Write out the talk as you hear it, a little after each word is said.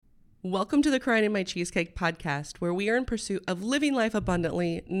Welcome to the Crying in My Cheesecake podcast, where we are in pursuit of living life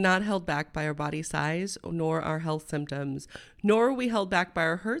abundantly, not held back by our body size, nor our health symptoms, nor are we held back by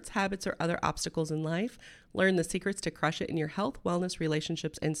our hurts, habits, or other obstacles in life. Learn the secrets to crush it in your health, wellness,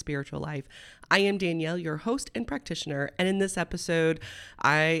 relationships, and spiritual life. I am Danielle, your host and practitioner, and in this episode,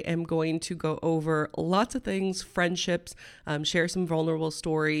 I am going to go over lots of things, friendships, share some vulnerable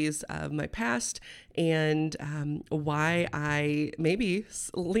stories of my past, and why I maybe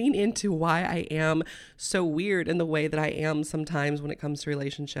lean into why I am so weird in the way that I am sometimes when it comes to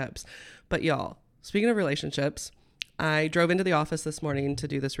relationships. But y'all, speaking of relationships, I drove into the office this morning to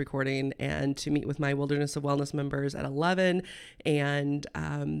do this recording and to meet with my Wilderness of Wellness members at 11. And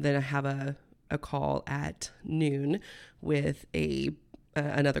then I have a call at noon with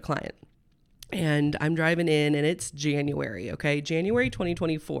another client. And I'm driving in and it's January, okay? January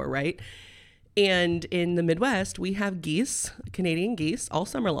 2024, right? And in the Midwest, we have geese, Canadian geese, all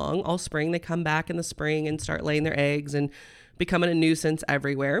summer long, all spring. They come back in the spring and start laying their eggs and becoming a nuisance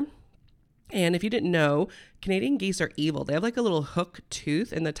everywhere. And if you didn't know, Canadian geese are evil. They have like a little hook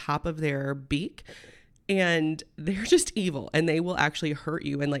tooth in the top of their beak, and they're just evil, and they will actually hurt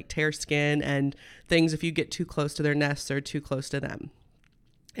you and like tear skin and things if you get too close to their nests or too close to them.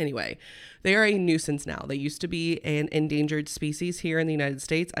 Anyway, they are a nuisance now. They used to be an endangered species here in the United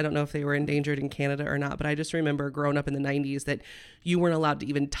States. I don't know if they were endangered in Canada or not, but I just remember growing up in the 90s that you weren't allowed to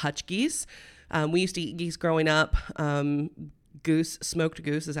even touch geese. We used to eat geese growing up. Smoked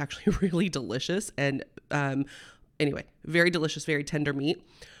goose is actually really delicious. And anyway, very delicious, very tender meat.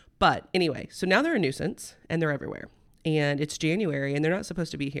 But anyway, so now they're a nuisance and they're everywhere. And it's January and they're not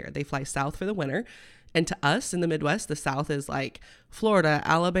supposed to be here. They fly south for the winter. And to us in the Midwest, the South is like Florida,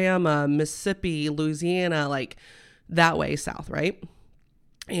 Alabama, Mississippi, Louisiana, like that way south, right?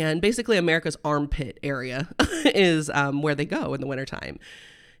 And basically America's armpit area is where they go in the wintertime.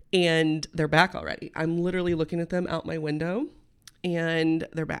 And they're back already. I'm literally looking at them out my window and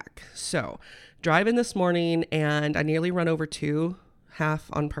they're back. So driving this morning and I nearly run over two, half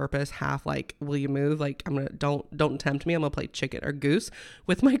on purpose, half like, will you move? Like don't tempt me. I'm gonna play chicken or goose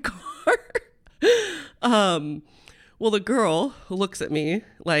with my car. Well, the girl looks at me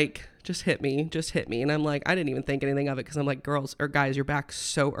like, just hit me. And I'm like, I didn't even think anything of it. Cause I'm like, girls or guys, you're back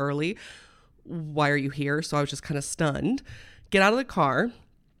so early. Why are you here? So I was just kind of stunned. Get out of the car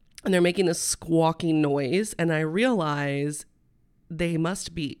and they're making this squawking noise. And I realize they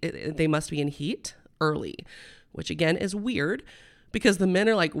must be in heat early, which again is weird because the men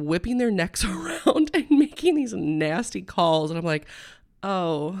are like whipping their necks around and making these nasty calls. And I'm like,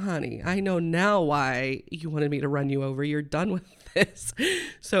 oh, honey, I know now why you wanted me to run you over. You're done with this.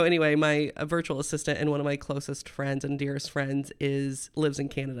 So anyway, my virtual assistant and one of my closest friends and dearest friends lives in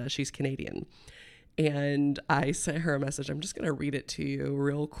Canada. She's Canadian. And I sent her a message. I'm just going to read it to you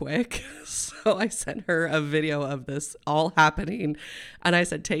real quick. So I sent her a video of this all happening. And I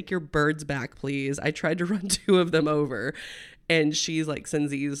said, take your birds back, please. I tried to run two of them over. And she's like,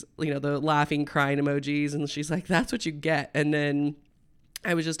 sends these, the laughing, crying emojis. And she's like, that's what you get. And then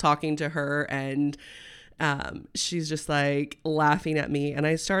I was just talking to her and she's just like laughing at me. And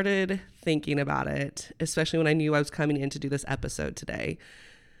I started thinking about it, especially when I knew I was coming in to do this episode today.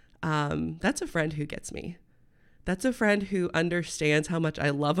 That's a friend who gets me. That's a friend who understands how much I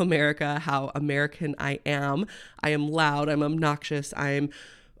love America, how American I am. I am loud. I'm obnoxious. I'm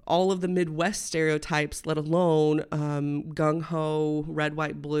all of the Midwest stereotypes, let alone gung-ho, red,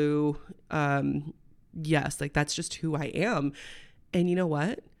 white, blue. Yes, like that's just who I am. And you know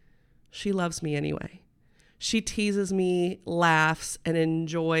what? She loves me anyway. She teases me, laughs, and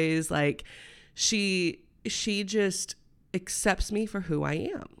enjoys. Like she just accepts me for who I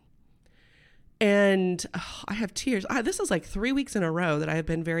am. And I have tears. This is like 3 weeks in a row that I have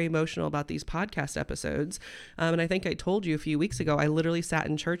been very emotional about these podcast episodes. And I think I told you a few weeks ago, I literally sat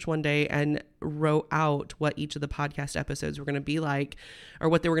in church one day and wrote out what each of the podcast episodes were going to be like, or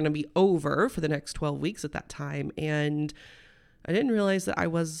what they were going to be over for the next 12 weeks at that time. And I didn't realize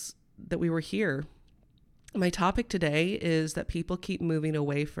that we were here. My topic today is that people keep moving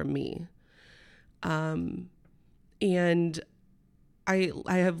away from me. And I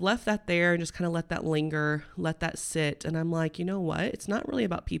have left that there and just kind of let that linger, let that sit. And I'm like, you know what? It's not really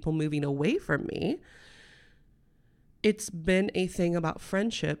about people moving away from me. It's been a thing about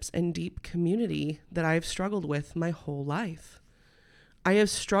friendships and deep community that I've struggled with my whole life. I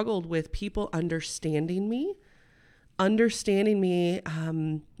have struggled with people understanding me,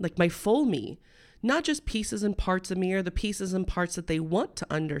 like my full me, not just pieces and parts of me or the pieces and parts that they want to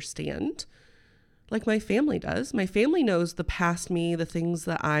understand. like my family does. My family knows the past me, the things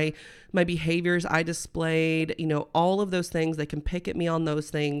that my behaviors I displayed, all of those things. They can pick at me on those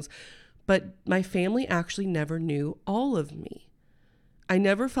things. But my family actually never knew all of me. I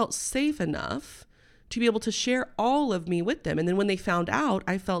never felt safe enough to be able to share all of me with them. And then when they found out,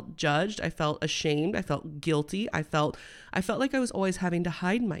 I felt judged. I felt ashamed. I felt guilty. I felt like I was always having to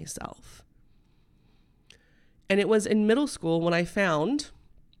hide myself. And it was in middle school when I found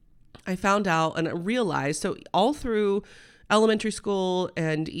out and I realized, so all through elementary school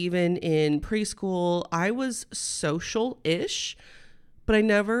and even in preschool, I was social-ish, but I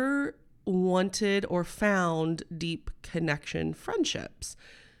never wanted or found deep connection friendships.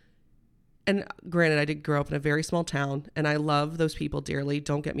 And granted, I did grow up in a very small town and I love those people dearly.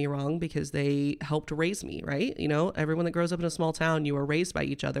 Don't get me wrong, because they helped raise me, right? Everyone that grows up in a small town, you are raised by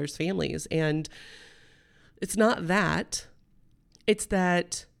each other's families. And it's not that, it's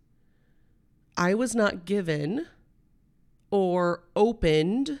that I was not given or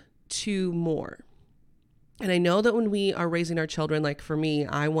opened to more. And I know that when we are raising our children, like for me,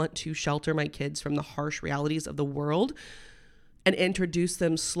 I want to shelter my kids from the harsh realities of the world and introduce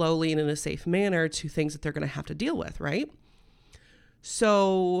them slowly and in a safe manner to things that they're going to have to deal with, right?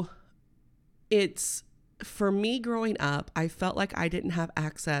 So it's, for me growing up, I felt like I didn't have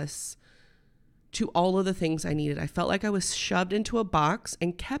access to all of the things I needed. I felt like I was shoved into a box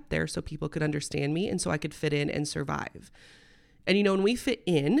and kept there so people could understand me and so I could fit in and survive. And when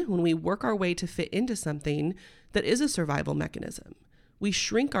when we work our way to fit into something, that is a survival mechanism. We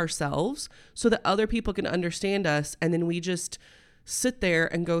shrink ourselves so that other people can understand us, and then we just sit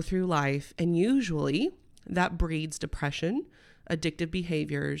there and go through life. And usually that breeds depression, addictive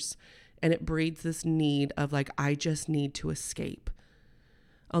behaviors, and it breeds this need of like, I just need to escape.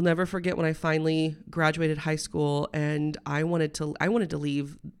 I'll never forget when I finally graduated high school and I wanted to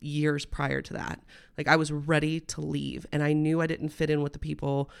leave years prior to that. Like I was ready to leave and I knew I didn't fit in with the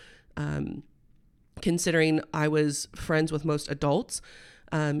people, considering I was friends with most adults.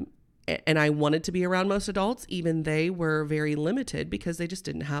 And I wanted to be around most adults. Even they were very limited because they just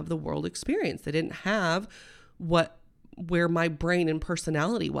didn't have the world experience. They didn't have where my brain and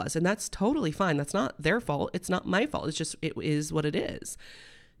personality was. And that's totally fine. That's not their fault. It's not my fault. It is what it is.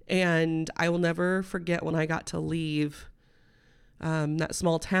 And I will never forget when I got to leave that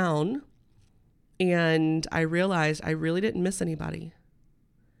small town and I realized I really didn't miss anybody.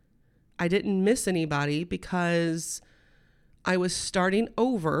 I didn't miss anybody because I was starting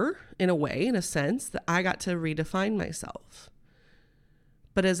over in a sense that I got to redefine myself.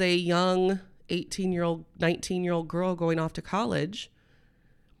 But as a young 18-year-old, 19-year-old girl going off to college,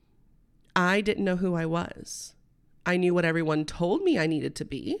 I didn't know who I was. I knew what everyone told me I needed to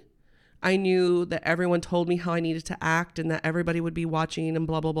be. I knew that everyone told me how I needed to act and that everybody would be watching and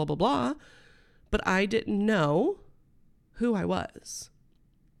blah, blah, blah, blah, blah. But I didn't know who I was.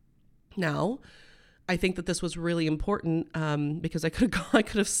 Now, I think that this was really important because I could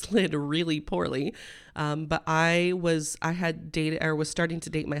have slid really poorly. But I was starting to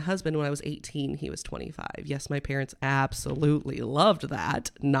date my husband when I was 18. He was 25. Yes, my parents absolutely loved that.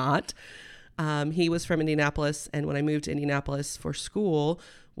 He was from Indianapolis, and when I moved to Indianapolis for school,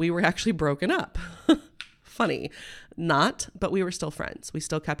 we were actually broken up. Funny. Not, but we were still friends. We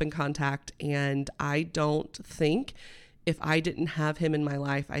still kept in contact, and I don't think if I didn't have him in my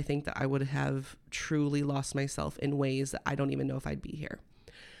life, I think that I would have truly lost myself in ways that I don't even know if I'd be here.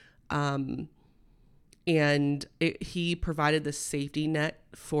 He provided this safety net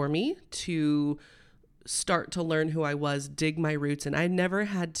for me to start to learn who I was, dig my roots, and I never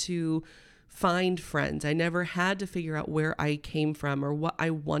had to find friends. I never had to figure out where I came from or what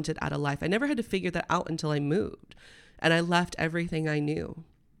I wanted out of life. I never had to figure that out until I moved, and I left everything I knew.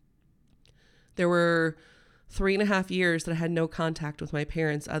 There were 3.5 years that I had no contact with my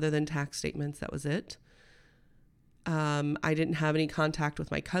parents other than tax statements. That was it. I didn't have any contact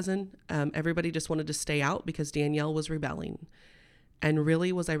with my cousin. Everybody just wanted to stay out because Danielle was rebelling. And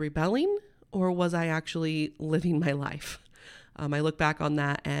really, was I rebelling or was I actually living my life? I look back on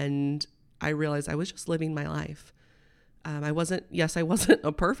that and I realized I was just living my life. I wasn't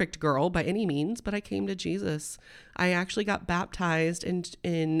a perfect girl by any means, but I came to Jesus. I actually got baptized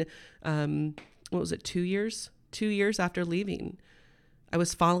in 2 years? 2 years after leaving. I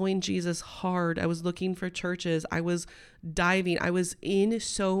was following Jesus hard. I was looking for churches. I was diving. I was in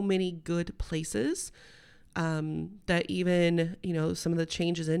so many good places that even, some of the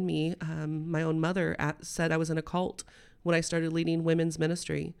changes in me, my own mother said I was in a cult when I started leading women's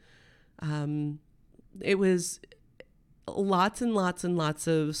ministry. It was lots and lots and lots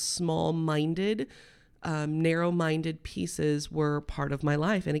of small-minded narrow-minded pieces were part of my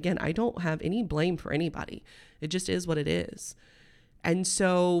life. And again, I don't have any blame for anybody. It just is what it is. And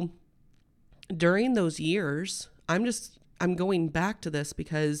so during those years, I'm going back to this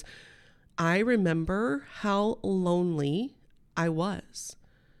because I remember how lonely I was.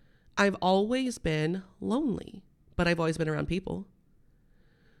 I've always been lonely, but I've always been around people.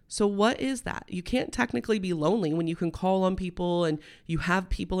 So what is that? You can't technically be lonely when you can call on people and you have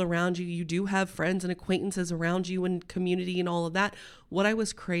people around you. You do have friends and acquaintances around you and community and all of that. What I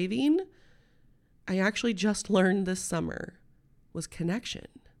was craving, I actually just learned this summer, was connection.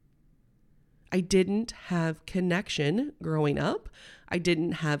 I didn't have connection growing up. I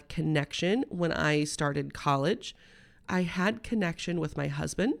didn't have connection when I started college. I had connection with my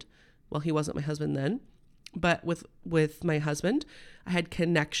husband. Well, he wasn't my husband then, but with my husband, I had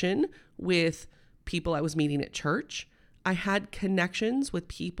connection with people I was meeting at church. I had connections with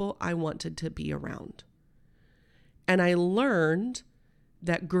people I wanted to be around. And I learned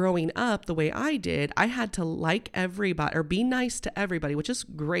that growing up the way I did, I had to like everybody or be nice to everybody, which is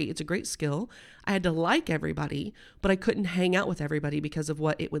great. It's a great skill. I had to like everybody, but I couldn't hang out with everybody because of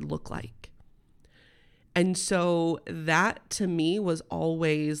what it would look like. And so that to me was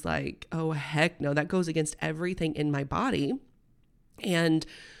always like, oh, heck no, that goes against everything in my body. And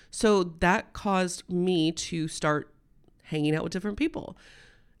so that caused me to start hanging out with different people.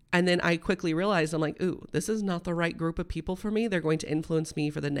 And then I quickly realized, I'm like, ooh, this is not the right group of people for me. They're going to influence me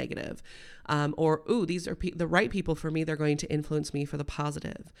for the negative. Or, ooh, these are the right people for me. They're going to influence me for the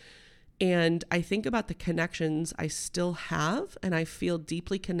positive. And I think about the connections I still have, and I feel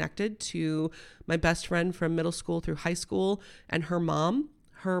deeply connected to my best friend from middle school through high school and her mom.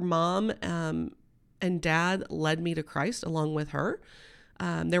 Her mom and dad led me to Christ along with her.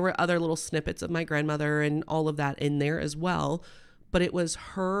 There were other little snippets of my grandmother and all of that in there as well. But it was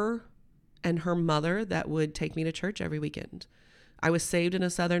her and her mother that would take me to church every weekend. I was saved in a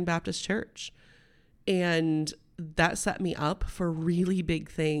Southern Baptist church. And that set me up for really big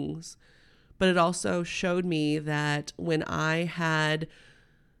things. But it also showed me that when I had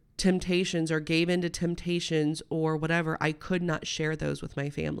temptations or gave into temptations or whatever, I could not share those with my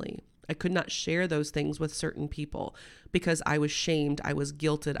family. I could not share those things with certain people because I was shamed. I was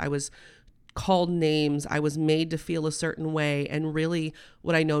guilted. I was called names. I was made to feel a certain way. And really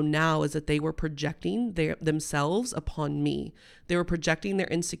what I know now is that they were projecting themselves upon me. They were projecting their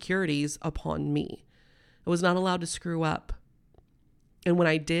insecurities upon me. I was not allowed to screw up. And when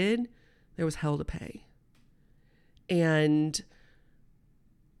I did, there was hell to pay. And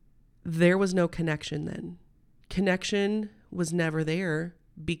there was no connection then. Connection was never there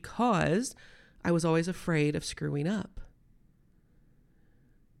because I was always afraid of screwing up.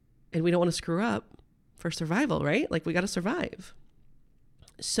 And we don't want to screw up for survival, right? Like we got to survive.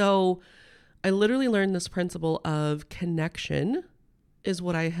 So I literally learned this principle of connection is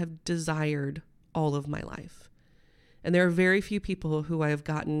what I have desired all of my life. And there are very few people who I have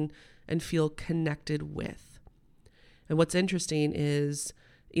gotten and feel connected with. And what's interesting is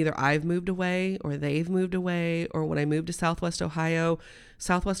either I've moved away or they've moved away, or when I moved to Southwest Ohio,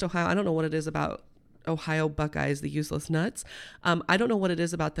 I don't know what it is about Ohio Buckeyes, the useless nuts. I don't know what it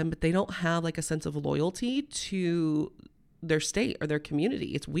is about them, but they don't have like a sense of loyalty to their state or their community.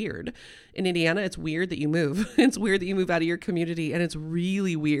 It's weird. In Indiana, it's weird that you move. It's weird that you move out of your community, and it's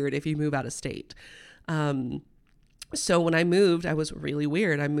really weird if you move out of state. So when I moved, I was really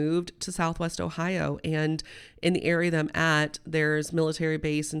weird. I moved to Southwest Ohio, and in the area that I'm at, there's military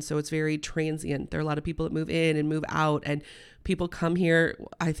base. And so it's very transient. There are a lot of people that move in and move out, and people come here.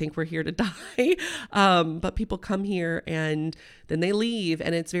 I think we're here to die. But people come here and then they leave,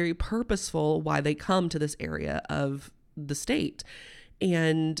 and it's very purposeful why they come to this area of the state.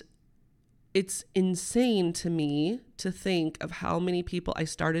 And it's insane to me to think of how many people I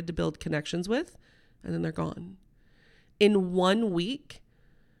started to build connections with, and then they're gone. In 1 week,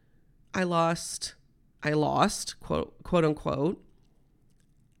 I lost, quote unquote,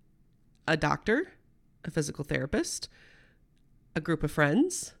 a doctor, a physical therapist, a group of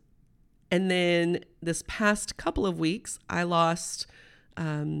friends. And then this past couple of weeks, I lost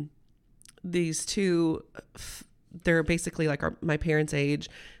these two. They're basically like my parents' age.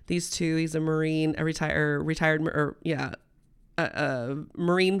 These two, he's a Marine, a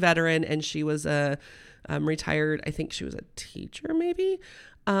Marine veteran, and she was a retired, I think she was a teacher maybe.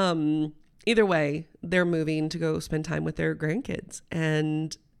 Either way, they're moving to go spend time with their grandkids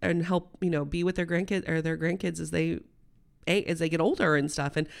and help, be with their grandkids as they get older and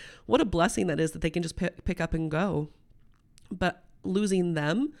stuff. And what a blessing that is that they can just pick up and go. But losing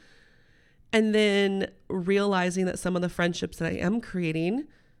them, and then realizing that some of the friendships that I am creating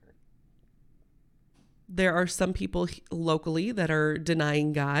There are some people locally that are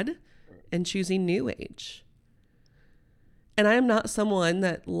denying God and choosing New Age. And I am not someone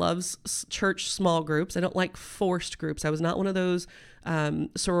that loves church small groups. I don't like forced groups. I was not one of those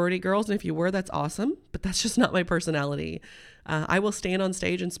sorority girls. And if you were, that's awesome. But that's just not my personality. I will stand on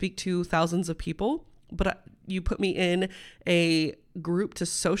stage and speak to thousands of people. But you put me in a group to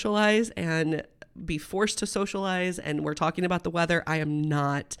socialize and be forced to socialize, and we're talking about the weather, I'm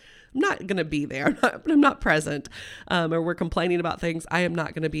not going to be there. I'm not present. Or we're complaining about things. I am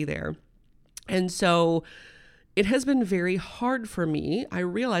not going to be there. And so it has been very hard for me. I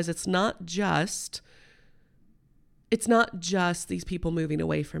realize it's not just these people moving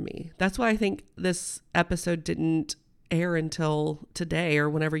away from me. That's why I think this episode didn't air until today or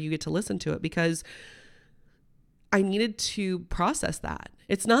whenever you get to listen to it, because I needed to process that.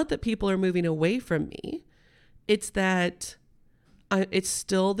 It's not that people are moving away from me. It's that it's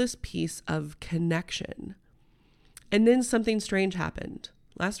still this piece of connection. And then something strange happened.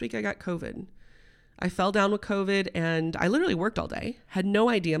 Last week I got COVID. I fell down with COVID and I literally worked all day. Had no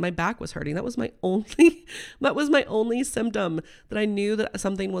idea my back was hurting. That was my only symptom that I knew that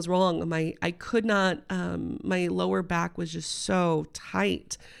something was wrong. I could not, my lower back was just so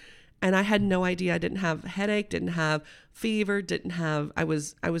tight. And I had no idea. I didn't have a headache, didn't have fever, I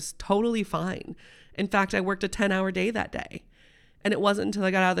was totally fine. In fact, I worked a 10-hour day that day. And it wasn't until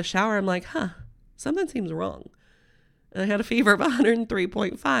I got out of the shower, I'm like, something seems wrong. And I had a fever of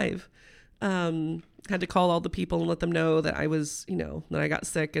 103.5. Had to call all the people and let them know that I was, that I got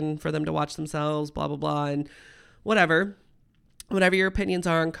sick, and for them to watch themselves, blah, blah, blah. And whatever your opinions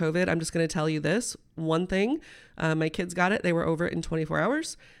are on COVID, I'm just going to tell you this one thing. My kids got it. They were over it in 24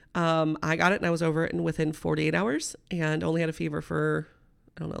 hours. I got it and I was over it within 48 hours and only had a fever for,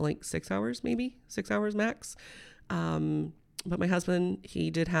 I don't know, like 6 hours, maybe 6 hours max. But my husband,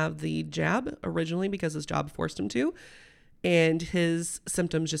 he did have the jab originally because his job forced him to, and his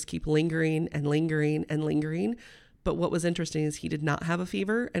symptoms just keep lingering and lingering and lingering. But what was interesting is he did not have a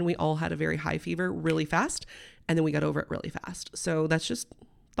fever, and we all had a very high fever really fast, and then we got over it really fast. So that's just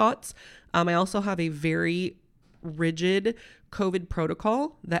thoughts. I also have a very rigid COVID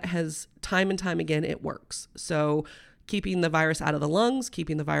protocol that has time and time again, it works. So keeping the virus out of the lungs,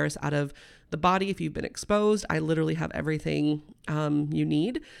 keeping the virus out of the body. If you've been exposed, I literally have everything you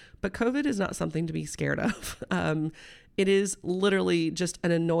need. But COVID is not something to be scared of. It is literally just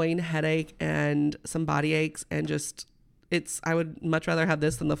an annoying headache and some body aches, and I would much rather have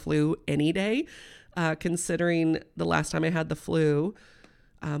this than the flu any day. Considering the last time I had the flu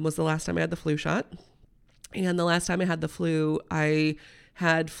was the last time I had the flu shot. And the last time I had the flu, I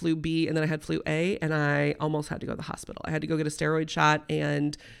had flu B and then I had flu A, and I almost had to go to the hospital. I had to go get a steroid shot,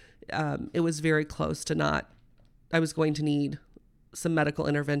 and it was very close to I was going to need some medical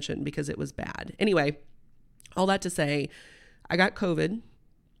intervention because it was bad. Anyway, all that to say, I got COVID,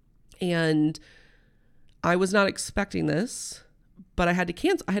 and I was not expecting this, but I had to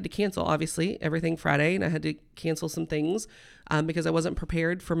cancel obviously everything Friday, and I had to cancel some things because I wasn't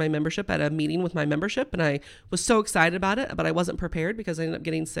prepared for my membership at a meeting with my membership. And I was so excited about it, but I wasn't prepared because I ended up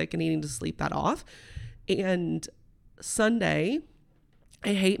getting sick and needing to sleep that off. And Sunday,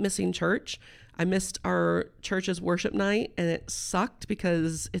 I hate missing church. I missed our church's worship night, and it sucked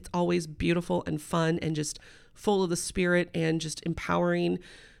because it's always beautiful and fun and just full of the Spirit and just empowering,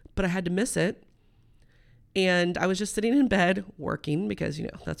 but I had to miss it. And I was just sitting in bed working because,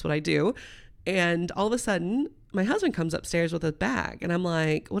 that's what I do. And all of a sudden, my husband comes upstairs with a bag, and I'm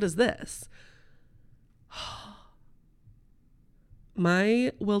like, what is this?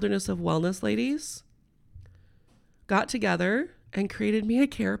 My Wilderness of Wellness ladies got together and created me a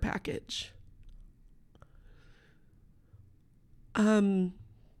care package.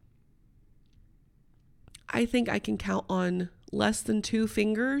 I think I can count on less than 2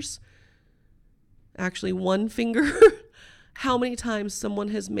 fingers, actually 1 finger, how many times someone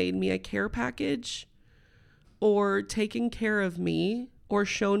has made me a care package or taken care of me or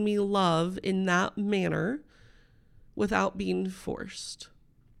shown me love in that manner without being forced.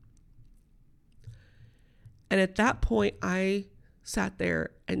 And at that point, I sat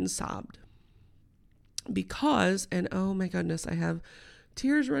there and sobbed because, and oh my goodness, I have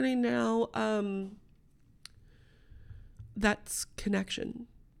tears running now. That's connection.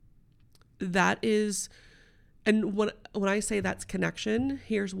 That is, and when I say that's connection,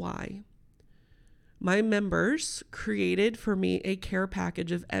 here's why. My members created for me a care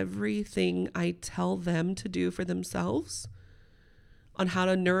package of everything I tell them to do for themselves on how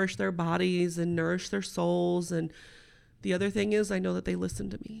to nourish their bodies and nourish their souls. And the other thing is, I know that they listen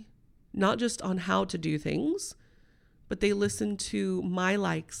to me, not just on how to do things, but they listen to my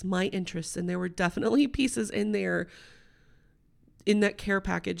likes, my interests. And there were definitely pieces in there in that care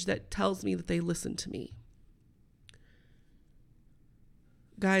package that tells me that they listen to me.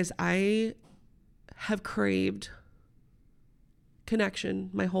 Guys, I have craved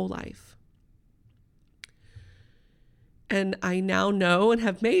connection my whole life. And I now know and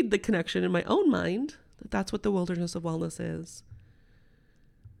have made the connection in my own mind that that's what the Wilderness of Wellness is.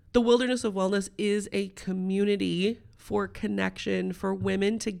 The Wilderness of Wellness is a community for connection, for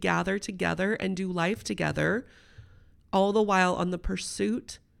women to gather together and do life together, all the while on the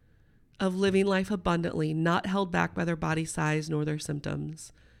pursuit of living life abundantly, not held back by their body size nor their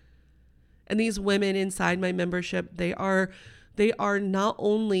symptoms. And these women inside my membership, they are not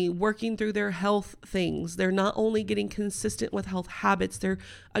only working through their health things, they're not only getting consistent with health habits, they're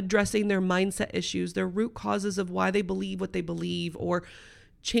addressing their mindset issues, their root causes of why they believe what they believe, or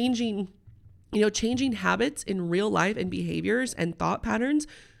changing habits in real life and behaviors and thought patterns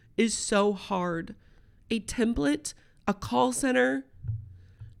is so hard. A template, a call center,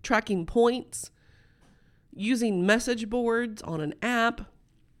 tracking points, using message boards on an app,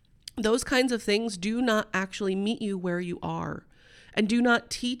 those kinds of things do not actually meet you where you are and do not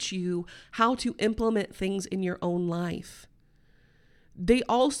teach you how to implement things in your own life. They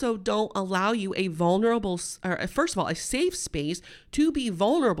also don't allow you first of all, a safe space to be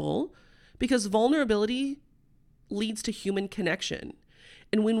vulnerable, because vulnerability leads to human connection.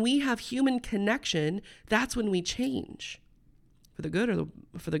 And when we have human connection, that's when we change for the good or the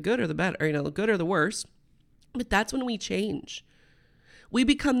better, the good or the worse. But that's when we change. We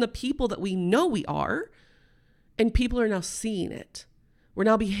become the people that we know we are, and people are now seeing it. We're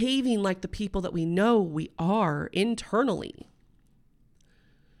now behaving like the people that we know we are internally.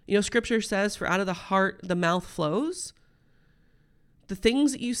 Scripture says, for out of the heart, the mouth flows. The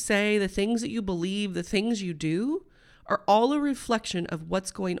things that you say, the things that you believe, the things you do are all a reflection of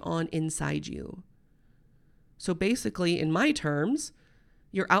what's going on inside you. So basically, in my terms,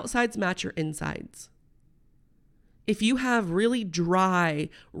 your outsides match your insides. If you have really dry,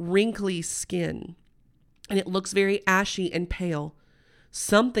 wrinkly skin and it looks very ashy and pale,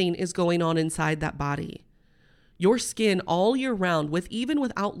 something is going on inside that body. Your skin all year round, even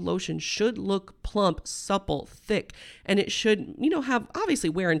without lotion, should look plump, supple, thick, and it should, have obviously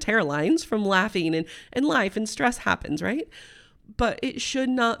wear and tear lines from laughing and life and stress happens, right? But it should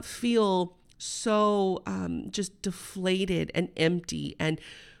not feel so just deflated and empty, and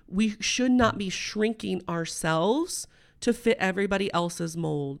we should not be shrinking ourselves to fit everybody else's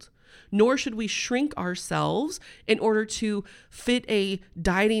mold. Nor should we shrink ourselves in order to fit a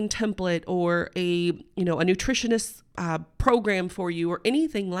dieting template or a nutritionist program for you or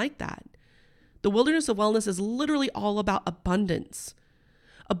anything like that. The Wilderness of Wellness is literally all about abundance.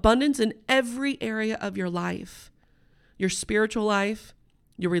 Abundance in every area of your life. Your spiritual life,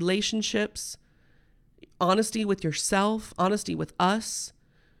 your relationships, honesty with yourself, honesty with us,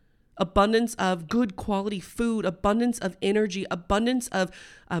 abundance of good quality food, abundance of energy, abundance of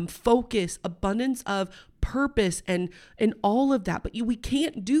focus, abundance of purpose, and all of that. But we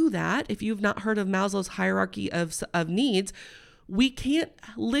can't do that. If you've not heard of Maslow's hierarchy of needs, we can't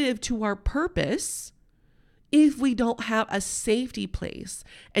live to our purpose if we don't have a safety place.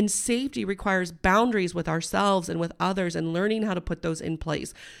 And safety requires boundaries with ourselves and with others and learning how to put those in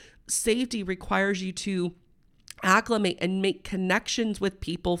place. Safety requires you to acclimate and make connections with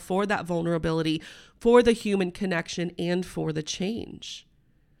people for that vulnerability, for the human connection, and for the change.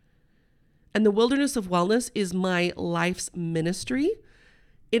 And the Wilderness of Wellness is my life's ministry.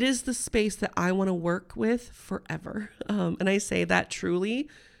 It is the space that I want to work with forever. And I say that truly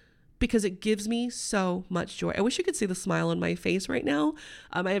because it gives me so much joy. I wish you could see the smile on my face right now.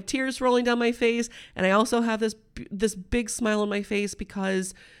 I have tears rolling down my face, and I also have this big smile on my face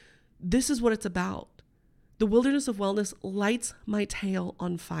because this is what it's about. The Wilderness of Wellness lights my tail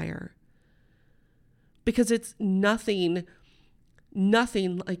on fire because it's nothing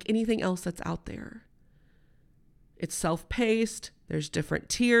like anything else that's out there. It's self-paced. There's different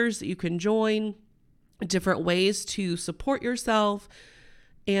tiers that you can join, different ways to support yourself.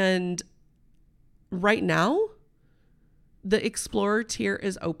 And right now, the Explorer tier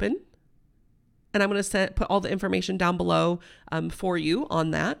is open. And I'm going to put all the information down below for you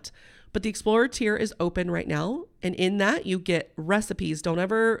on that. But the Explorer tier is open right now. And in that, you get recipes. Don't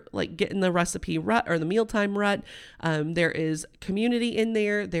ever get in the recipe rut or the mealtime rut. There is community in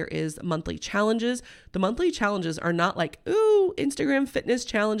there. There is monthly challenges. The monthly challenges are not Instagram fitness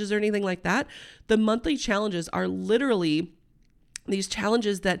challenges or anything like that. The monthly challenges are literally these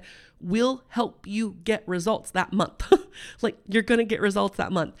challenges that will help you get results that month. You're going to get results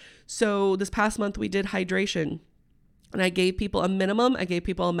that month. So this past month we did hydration. And I gave people a minimum, I gave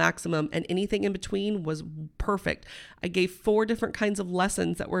people a maximum, and anything in between was perfect. I gave 4 different kinds of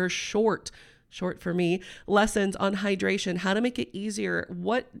lessons that were short for me, lessons on hydration, how to make it easier.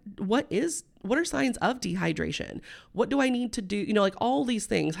 What are signs of dehydration? What do I need to do? Like all these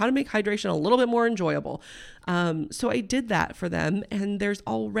things, how to make hydration a little bit more enjoyable. So I did that for them. And there's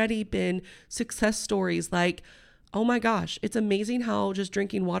already been success stories like, oh my gosh, it's amazing how just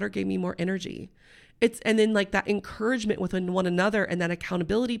drinking water gave me more energy. And then like that encouragement with one another and that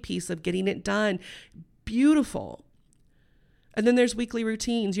accountability piece of getting it done. Beautiful. And then there's weekly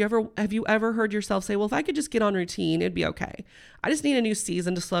routines. Have you ever heard yourself say, well, if I could just get on routine, it'd be okay. I just need a new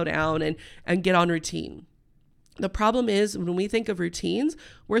season to slow down and get on routine. The problem is when we think of routines,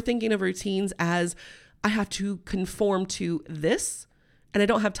 we're thinking of routines as I have to conform to this and I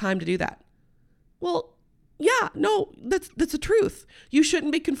don't have time to do that. Well, yeah, no, that's the truth. You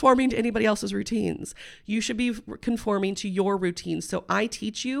shouldn't be conforming to anybody else's routines. You should be conforming to your routines. So I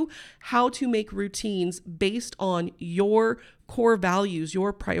teach you how to make routines based on your core values,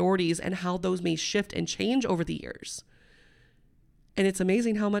 your priorities, and how those may shift and change over the years. And it's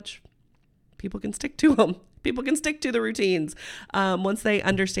amazing how much people can stick to them. People can stick to the routines once they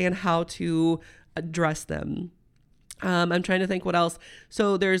understand how to address them. I'm trying to think what else.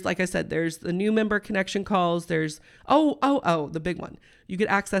 So there's, like I said, there's the new member connection calls. There's, the big one. You get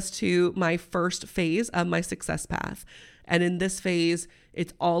access to my first phase of my success path. And in this phase,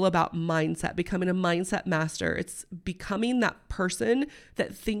 it's all about mindset, becoming a mindset master. It's becoming that person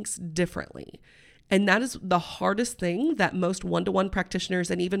that thinks differently. And that is the hardest thing that most one-to-one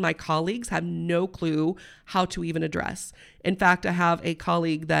practitioners and even my colleagues have no clue how to even address. In fact, I have a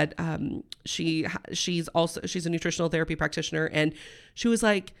colleague that she's a nutritional therapy practitioner, and she was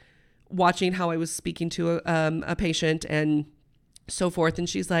like watching how I was speaking to a patient and so forth. And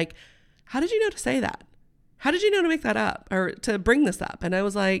she's like, how did you know to say that? How did you know to make that up or to bring this up? And I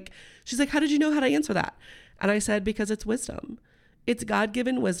was like, she's like, how did you know how to answer that? And I said, because it's wisdom. It's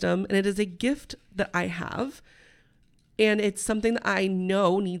God-given wisdom, and it is a gift that I have, and it's something that I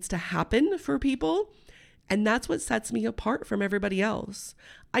know needs to happen for people, and that's what sets me apart from everybody else.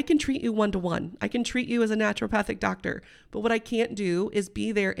 I can treat you one-to-one. I can treat you as a naturopathic doctor, but what I can't do is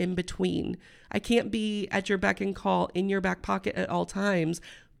be there in between. I can't be at your beck and call, in your back pocket at all times,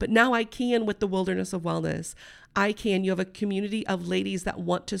 but now I can with the Wilderness of Wellness. You have a community of ladies that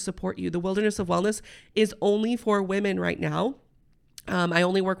want to support you. The Wilderness of Wellness is only for women right now. I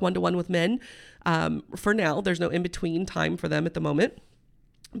only work one-to-one with men. For now, there's no in-between time for them at the moment.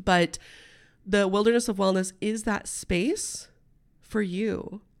 But the Wilderness of Wellness is that space for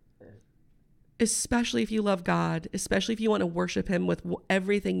you, especially if you love God, especially if you want to worship him with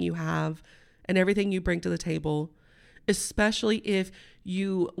everything you have and everything you bring to the table, especially if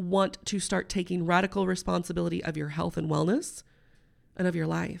you want to start taking radical responsibility of your health and wellness and of your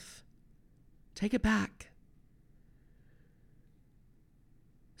life. Take it back.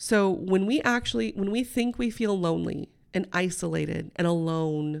 So when we think we feel lonely and isolated and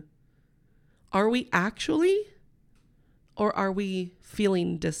alone, are we actually, or are we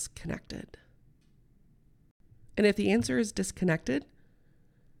feeling disconnected? And if the answer is disconnected,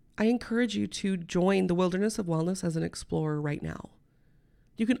 I encourage you to join the Wilderness of Wellness as an explorer right now.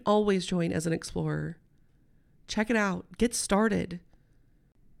 You can always join as an explorer. Check it out. Get started.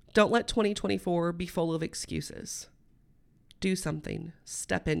 Don't let 2024 be full of excuses. Do something.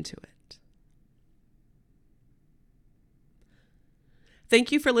 Step into it.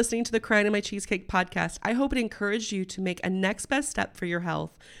 Thank you for listening to the Crying in My Cheesecake podcast. I hope it encouraged you to make a next best step for your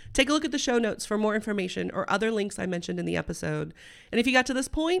health. Take a look at the show notes for more information or other links I mentioned in the episode. And if you got to this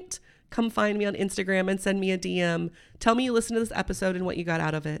point, come find me on Instagram and send me a DM. Tell me you listened to this episode and what you got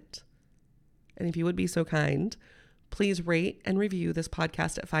out of it. And if you would be so kind, please rate and review this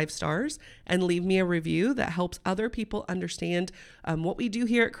podcast at 5 stars and leave me a review that helps other people understand what we do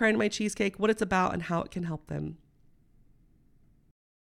here at Crying in My Cheesecake, what it's about, and how it can help them.